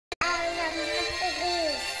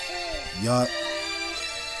Yup.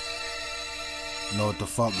 Know what the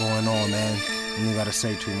fuck going on, man. You ain't gotta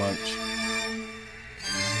say too much.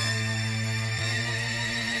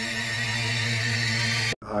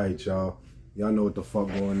 Alright, y'all. Y'all know what the fuck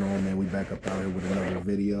going on, man. We back up out here with another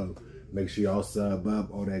video. Make sure y'all sub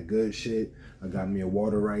up, all that good shit. I got me a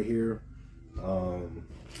water right here.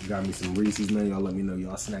 Got me some Reese's, man. Y'all let me know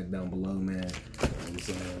y'all snack down below, man. You know what I'm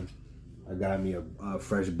saying? I got me a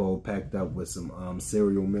fresh bowl packed up with some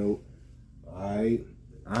cereal milk. Alright.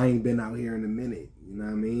 I ain't been out here in a minute. You know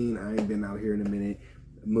what I mean? I ain't been out here in a minute.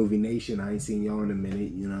 Movie Nation, I ain't seen y'all in a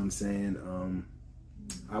minute. You know what I'm saying?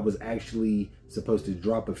 I was actually supposed to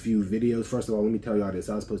drop a few videos. First of all, let me tell y'all this.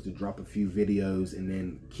 I was supposed to drop a few videos and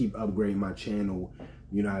then keep upgrading my channel.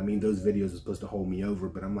 You know what I mean? Those videos are supposed to hold me over,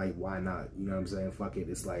 but I'm like, why not? You know what I'm saying? Fuck it.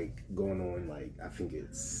 It's like going on, like, I think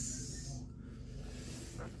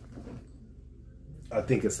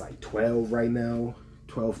it's like 12 right now.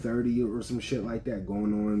 12:30 or some shit like that,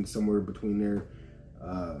 going on somewhere between there.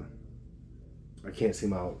 I can't see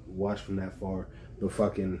my watch from that far, but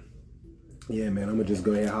fucking yeah, man, I'm gonna just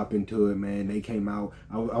go ahead and hop into it, man. They came out.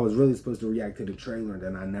 I was really supposed to react to the trailer, and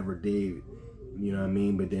then I never did. You know what I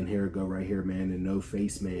mean? But then here it go right here, man. The No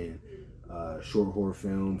Face Man short horror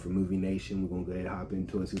film for Movie Nation. We're gonna go ahead and hop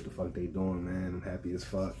into it, see what the fuck they doing, man. I'm happy as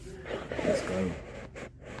fuck. Let's go.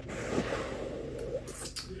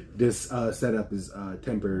 This setup is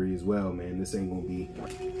temporary as well, man. This ain't gonna be...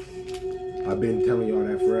 I've been telling y'all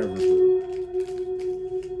that forever.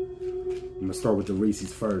 I'm gonna start with the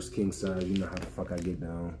Reese's first, king size. You know how the fuck I get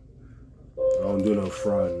down. I don't do no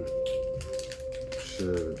frauding.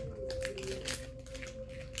 Shit.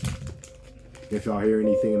 If y'all hear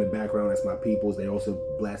anything in the background, that's my peoples. They also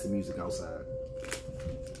blasting music outside.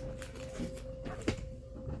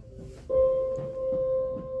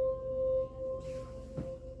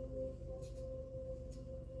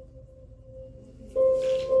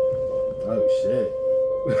 Oh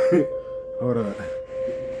shit. Hold on.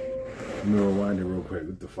 Let me rewind it real quick.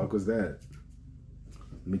 What the fuck was that?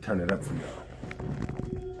 Let me turn it up for y'all.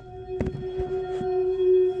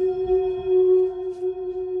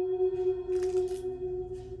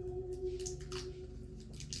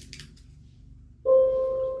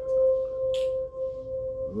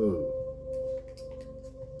 Ooh.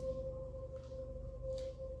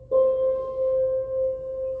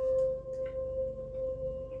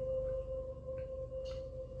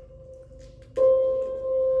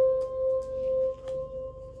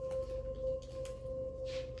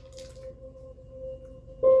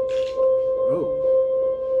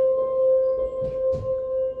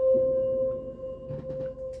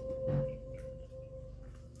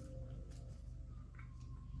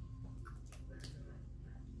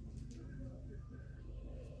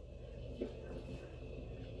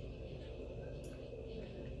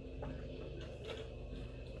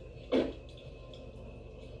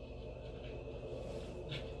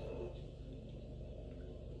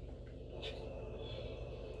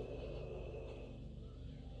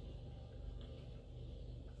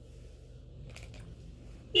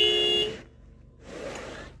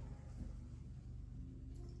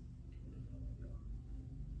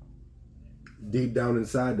 Deep down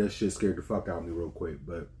inside, that shit scared the fuck out of me real quick.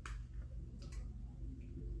 But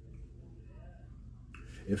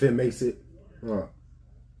if it makes it,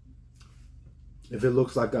 if it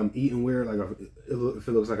looks like I'm eating weird, like if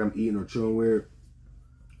it looks like I'm eating or chewing weird,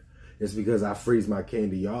 it's because I freeze my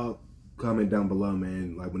candy. Y'all comment down below,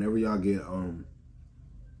 man. Like whenever y'all get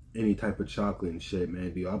any type of chocolate and shit,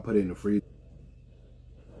 man, do y'all put it in the freezer?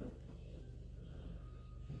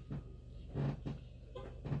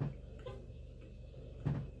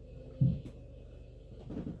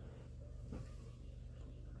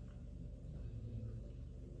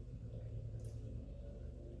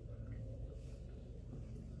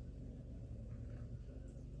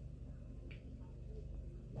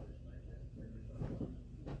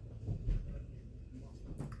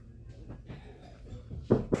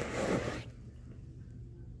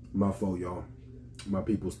 My fault, y'all. My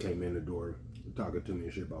peoples came in the door talking to me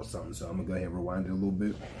and shit about something, so I'm gonna go ahead and rewind it a little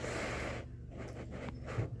bit.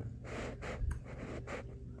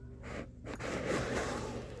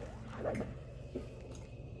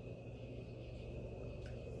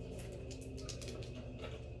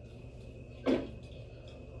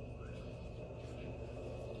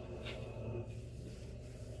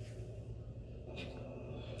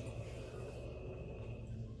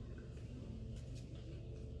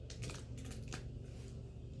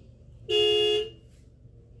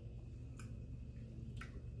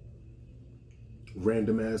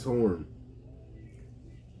 Random ass horn.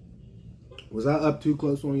 Was I up too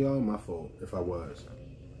close on y'all? My fault if I was.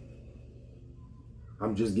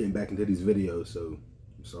 I'm just getting back into these videos, so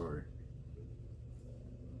I'm sorry.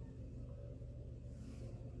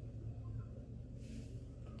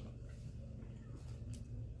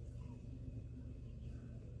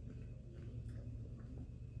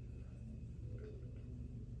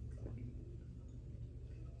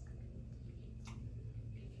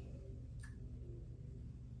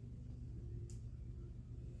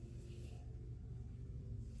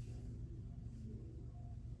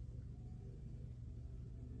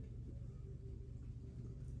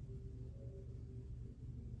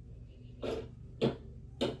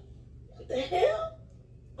 What the hell?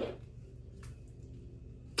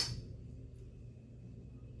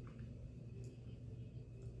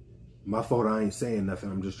 My fault, I ain't saying nothing.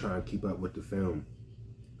 I'm just trying to keep up with the film.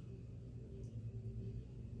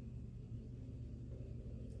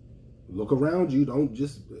 Look around you. Don't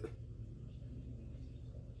just...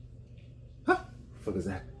 Huh? Fuck is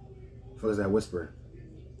that? Fuck is that whispering?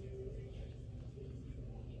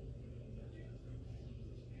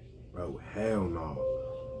 Oh, hell no.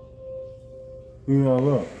 You know,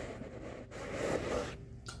 look.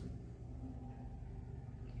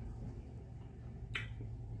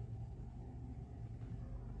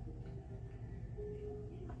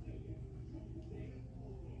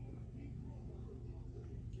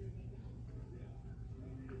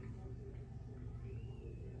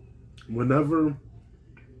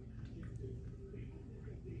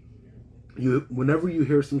 Whenever you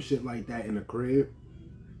hear some shit like that in the crib,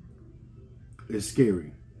 it's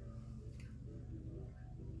scary.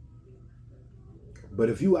 But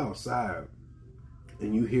if you outside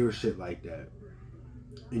and you hear shit like that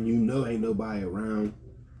and you know ain't nobody around,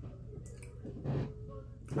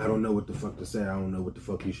 I don't know what the fuck to say. I don't know what the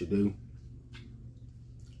fuck you should do.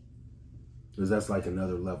 Because that's like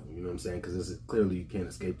another level, you know what I'm saying? Because clearly you can't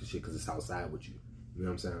escape the shit because it's outside with you. You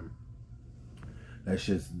know what I'm saying? This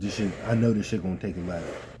shit, I know this shit gonna take a left.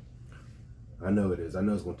 I know it is. I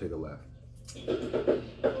know it's gonna take a left.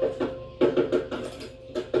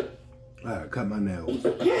 I gotta cut my nails.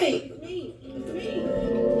 Hey, it's me. It's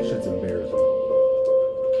me. Shit's embarrassing.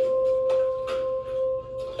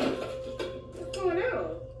 What's going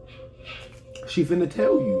on? She finna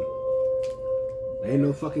tell you. There ain't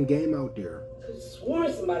no fucking game out there. I could have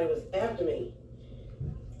sworn somebody was after me.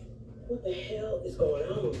 What the hell is going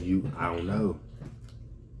on? I don't know.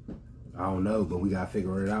 I don't know, but we gotta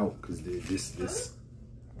figure it out, cause this.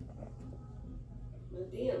 My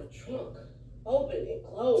damn trunk opened and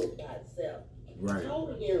closed by itself. Right. I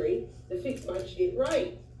told Henry to fix my shit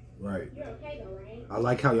right. Right. You're okay though, right? I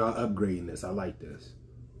like how y'all upgrading this. I like this.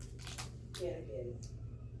 Yeah, I get it.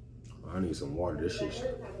 I need some water. This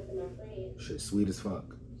shit sweet as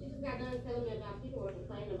fuck. She just got done telling me about people were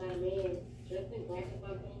complaining about a man dressed in black or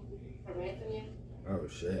something, harassing him. Oh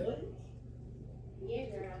shit. What? Yeah,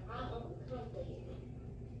 girl, I'm uncomfortable.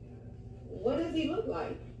 What does he look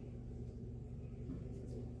like?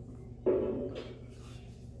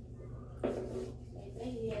 They say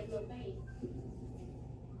he has no face.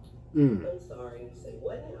 I'm sorry. You said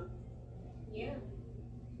what now? Yeah,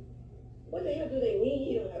 What the hell do they mean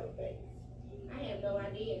he don't have a face? I have no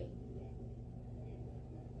idea.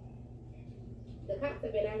 The cops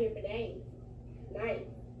have been out here for days, nights.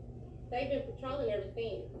 They've been patrolling ever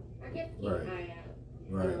since. I guess keep an eye out.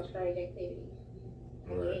 Right. You know, strange activities.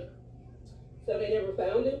 Right. So they never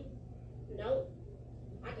found him? Nope.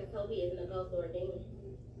 I just hope he isn't a ghost or a demon.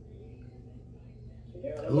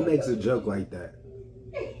 Who makes a joke like that?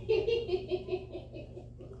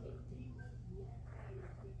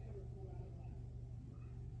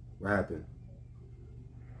 What happened?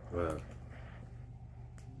 Wow.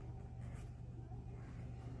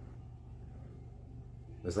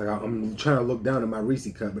 It's like I'm trying to look down at my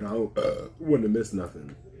Reese cup, but I don't want to miss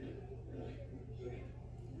nothing.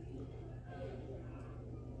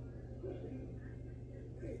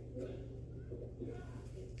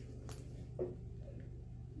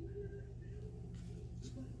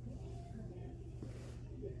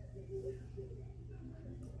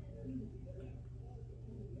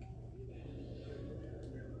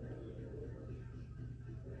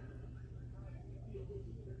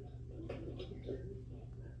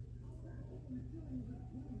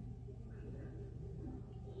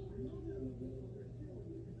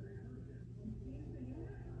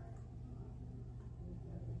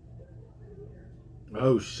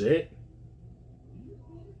 Oh shit.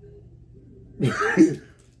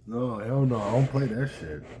 No, hell no, I don't play that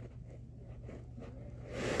shit.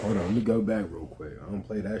 Hold on, let me go back real quick. I don't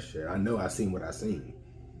play that shit. I know I seen what I seen.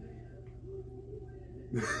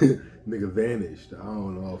 Nigga vanished. I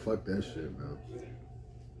don't know. Fuck that shit, man.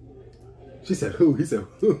 She said who? He said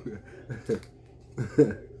who?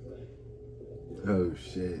 Oh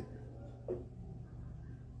shit.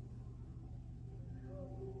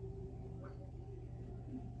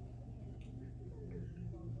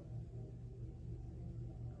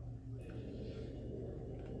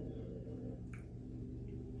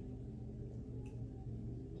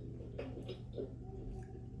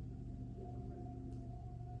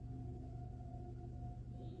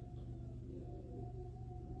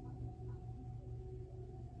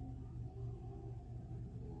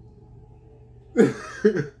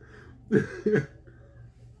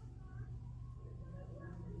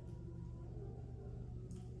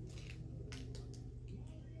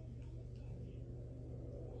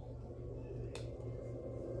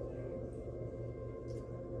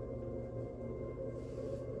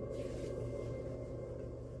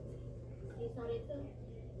 You saw that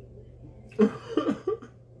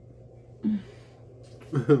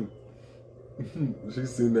too? She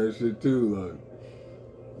seen that shit too, like.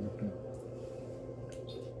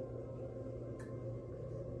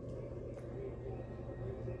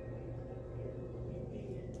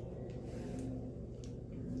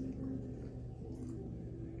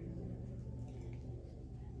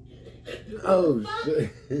 Oh shit.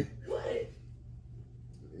 What?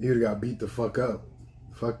 You'd have got beat the fuck up.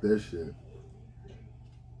 Fuck that shit.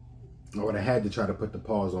 I would have had to try to put the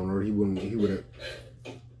pause on her. He would have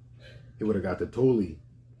got the Thule.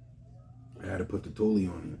 I had to put the Thule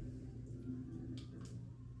on him.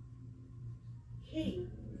 Hey,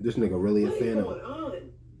 This nigga really a what is phantom. going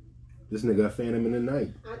on? This nigga a phantom in the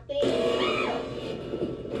night. I think.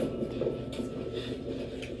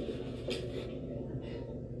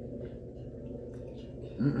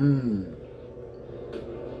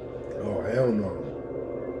 Oh, hell no.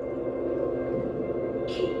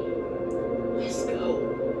 Let's go.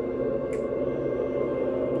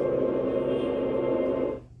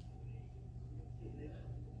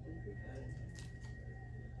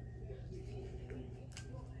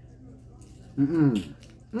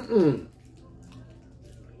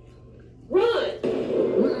 Run!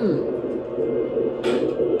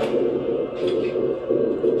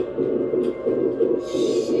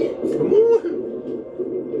 Shit. Come on.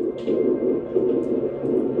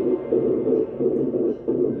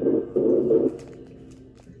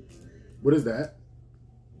 What is that?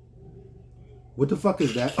 What the fuck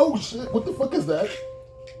is that? Oh shit, what the fuck is that?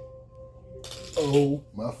 Oh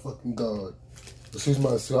my fucking god. Excuse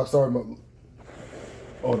my, sorry, my,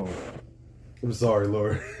 hold on. I'm sorry,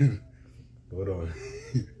 Lord. Hold on.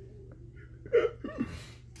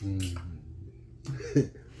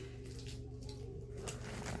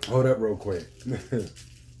 Hold up real quick.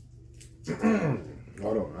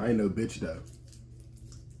 Hold on, I ain't no bitch though.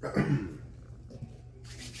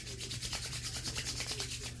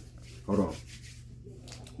 Hold on.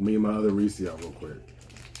 Me and my other Reese out real quick.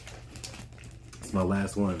 It's my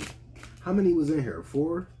last one. How many was in here?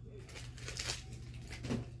 4?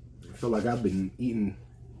 I feel like I've been eating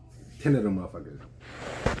 10 of them motherfuckers.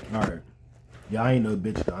 Alright. Yeah, I ain't no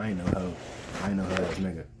bitch though. I ain't no hoe. I ain't no hoe ass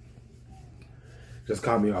nigga. Just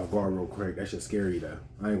caught me off guard real quick. That shit scary though.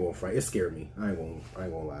 I ain't gonna fight. It scared me. I ain't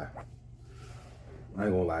gonna lie. I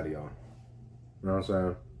ain't gonna lie to y'all. You know what I'm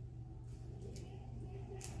saying?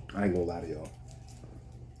 I ain't gonna lie to y'all.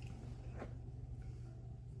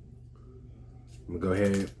 I'm gonna go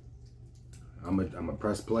ahead. I'm gonna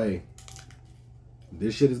press play.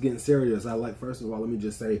 This shit is getting serious. I like, first of all, let me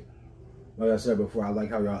just say, like I said before, I like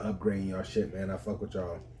how y'all upgrading y'all shit, man. I fuck with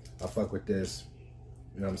y'all. I fuck with this.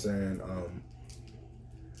 You know what I'm saying?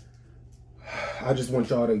 I just want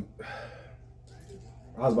y'all to,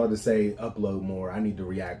 I was about to say upload more. I need to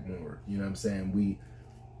react more. You know what I'm saying?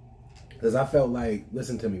 Because I felt like,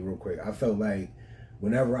 listen to me real quick. I felt like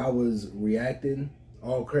whenever I was reacting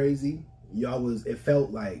all crazy, it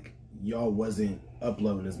felt like y'all wasn't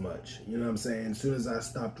uploading as much. You know what I'm saying? As soon as I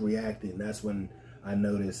stopped reacting, that's when I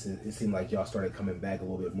noticed it seemed like y'all started coming back a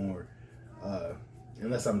little bit more.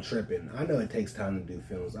 Unless I'm tripping. I know it takes time to do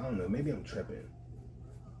films. I don't know. Maybe I'm tripping.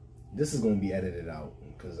 This is going to be edited out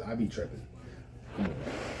because I be tripping. Come on.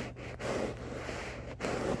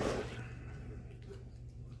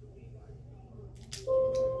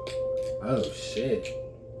 Oh, shit.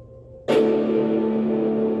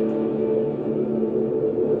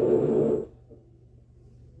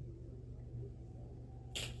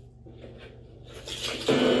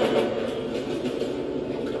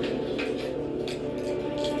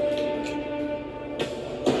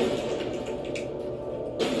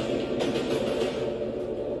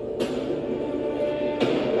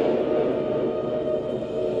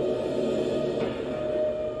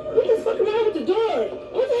 What the fuck wrong with the door?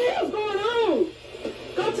 What the hell's going on?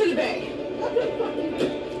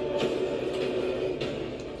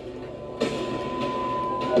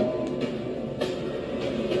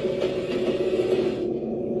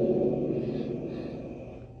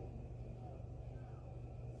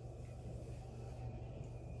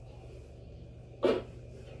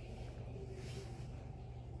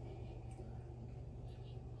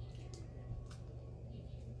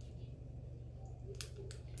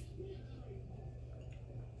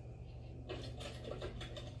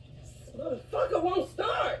 Motherfucker won't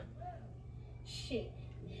start. Shit.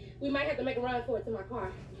 We might have to make a run for it to my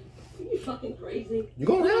car. Are you fucking crazy? You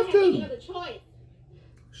gonna have Any to. other choice?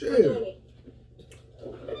 Shit. We're doing it.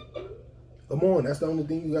 Come on, that's the only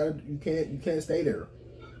thing you gotta. You can't stay there.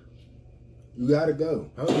 You gotta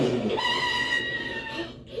go. How old is you?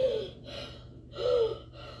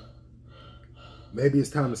 Maybe it's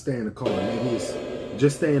time to stay in the car. Maybe it's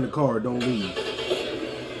just stay in the car. Don't leave.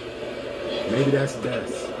 Maybe that's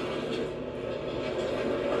best.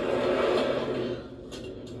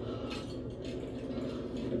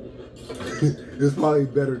 It's probably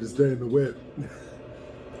better to stay in the whip.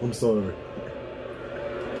 I'm sorry.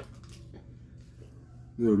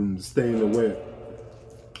 You know, stay in the whip.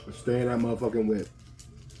 Stay in that motherfucking whip.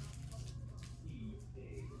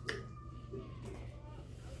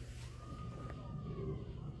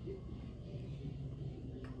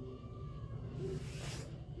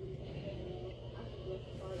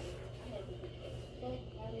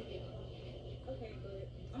 Okay, good.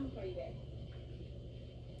 I'm gonna call you back.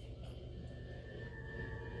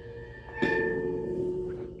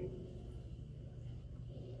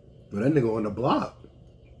 But that nigga on the block.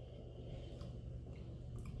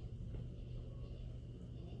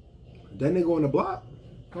 That nigga on the block?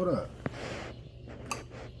 Hold up.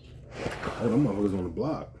 Oh, them motherfuckers on the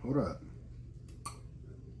block. Hold up.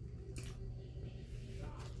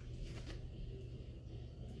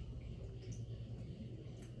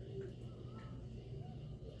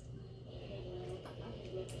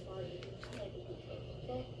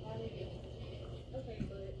 Okay,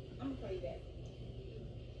 good. I'm gonna call you back.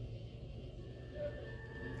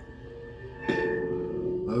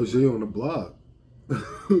 Oh, she on the block.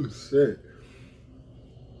 Shit.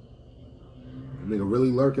 Nigga really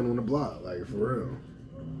lurking on the block, like for real.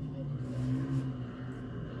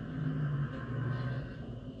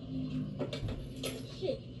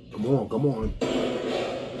 Shit. Come on, come on.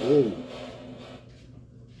 Whoa.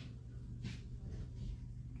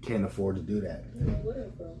 Can't afford to do that. What are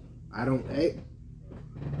you from? I don't. Hey,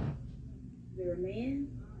 You're a man?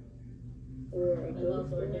 Or a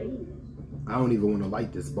ghost or a demon? I don't even want to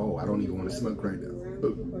light this bowl. I don't even want to smoke right now.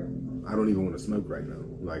 I don't even want to smoke right now.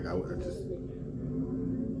 Like I just.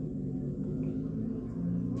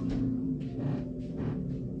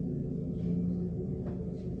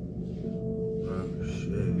 Oh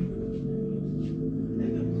shit.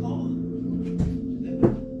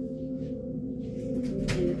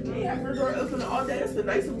 Hey, I heard door open all day. It's been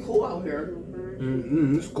nice and cool out here.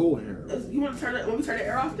 It's cool in here. You want to turn it when we turn the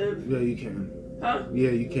air off then? Yeah, you can. Huh? Yeah,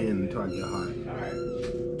 you can until I get hot. Alright.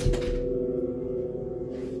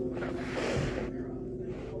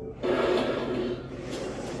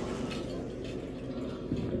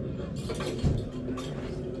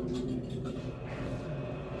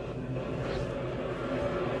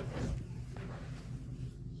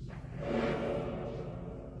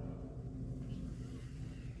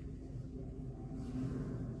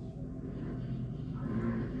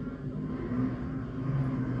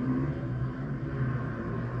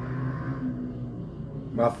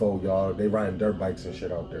 My fault, y'all. They riding dirt bikes and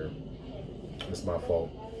shit out there. It's my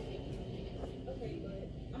fault. Okay, good.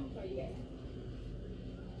 I'm gonna call you back.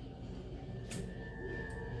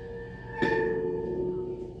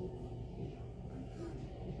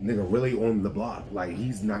 Nigga really on the block. Like,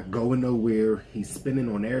 he's not going nowhere. He's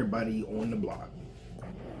spinning on everybody on the block.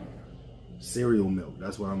 Cereal milk.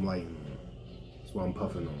 That's what I'm lighting on. That's what I'm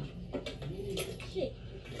puffing on. Shit.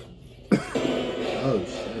 Oh,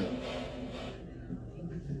 shit.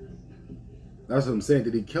 That's what I'm saying.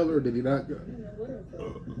 Did he kill her or did he not go?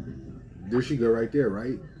 There she go right there,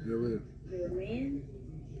 right? You're a man?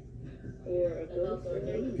 Or a ghost or a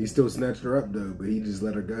demon? He still snatched her up though, but he just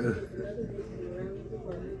let her go.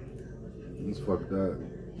 He's fucked up.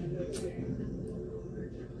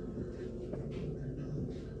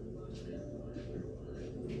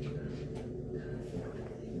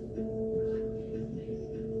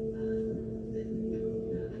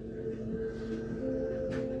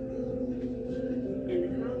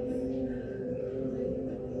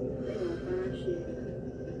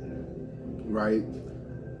 Right?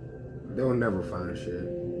 They'll never find shit.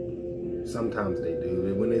 Sometimes they do.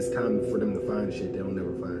 And when it's time for them to find shit, they'll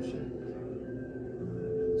never find shit.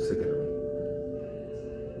 Sick of them.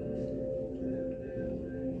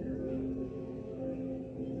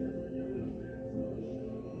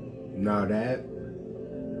 Now that,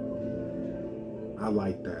 I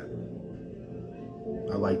like that.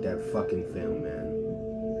 I like that fucking film, man.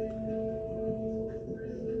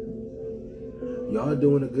 Y'all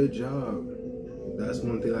doing a good job. That's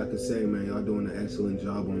one thing I could say, man. Y'all doing an excellent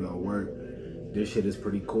job on y'all work. This shit is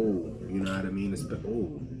pretty cool. You know what I mean? It's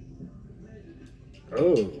ooh.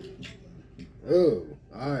 Oh. Oh.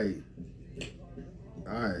 Alright.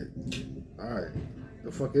 Alright. Alright.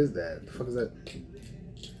 The fuck is that? The fuck is that?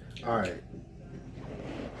 Alright.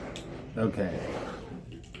 Okay.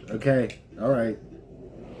 Okay. Alright.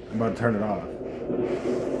 I'm about to turn it off.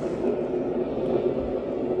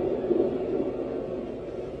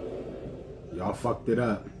 Y'all fucked it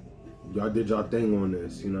up. Y'all did y'all thing on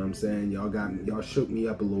this, you know what I'm saying? Y'all shook me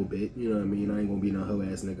up a little bit, you know what I mean? I ain't gonna be no hoe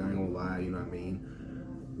ass nigga, I ain't gonna lie, you know what I mean?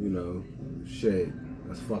 You know, shit,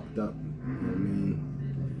 that's fucked up, you know what I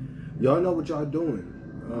mean? Y'all know what y'all doing.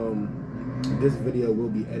 This video will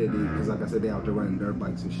be edited, because like I said, they out there riding dirt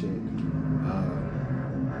bikes and shit.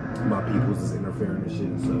 My peoples is interfering and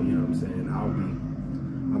shit, so you know what I'm saying?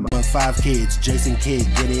 I'm 5 kids, Jason Kidd,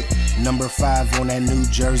 get it? Number 5 on that New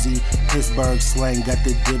Jersey. Pittsburgh slang, got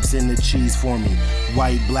the dips and the cheese for me.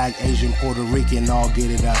 White, black, Asian, Puerto Rican, all get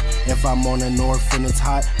it up. If I'm on the north and it's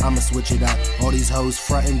hot, I'ma switch it up. All these hoes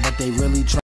frontin', but they really try.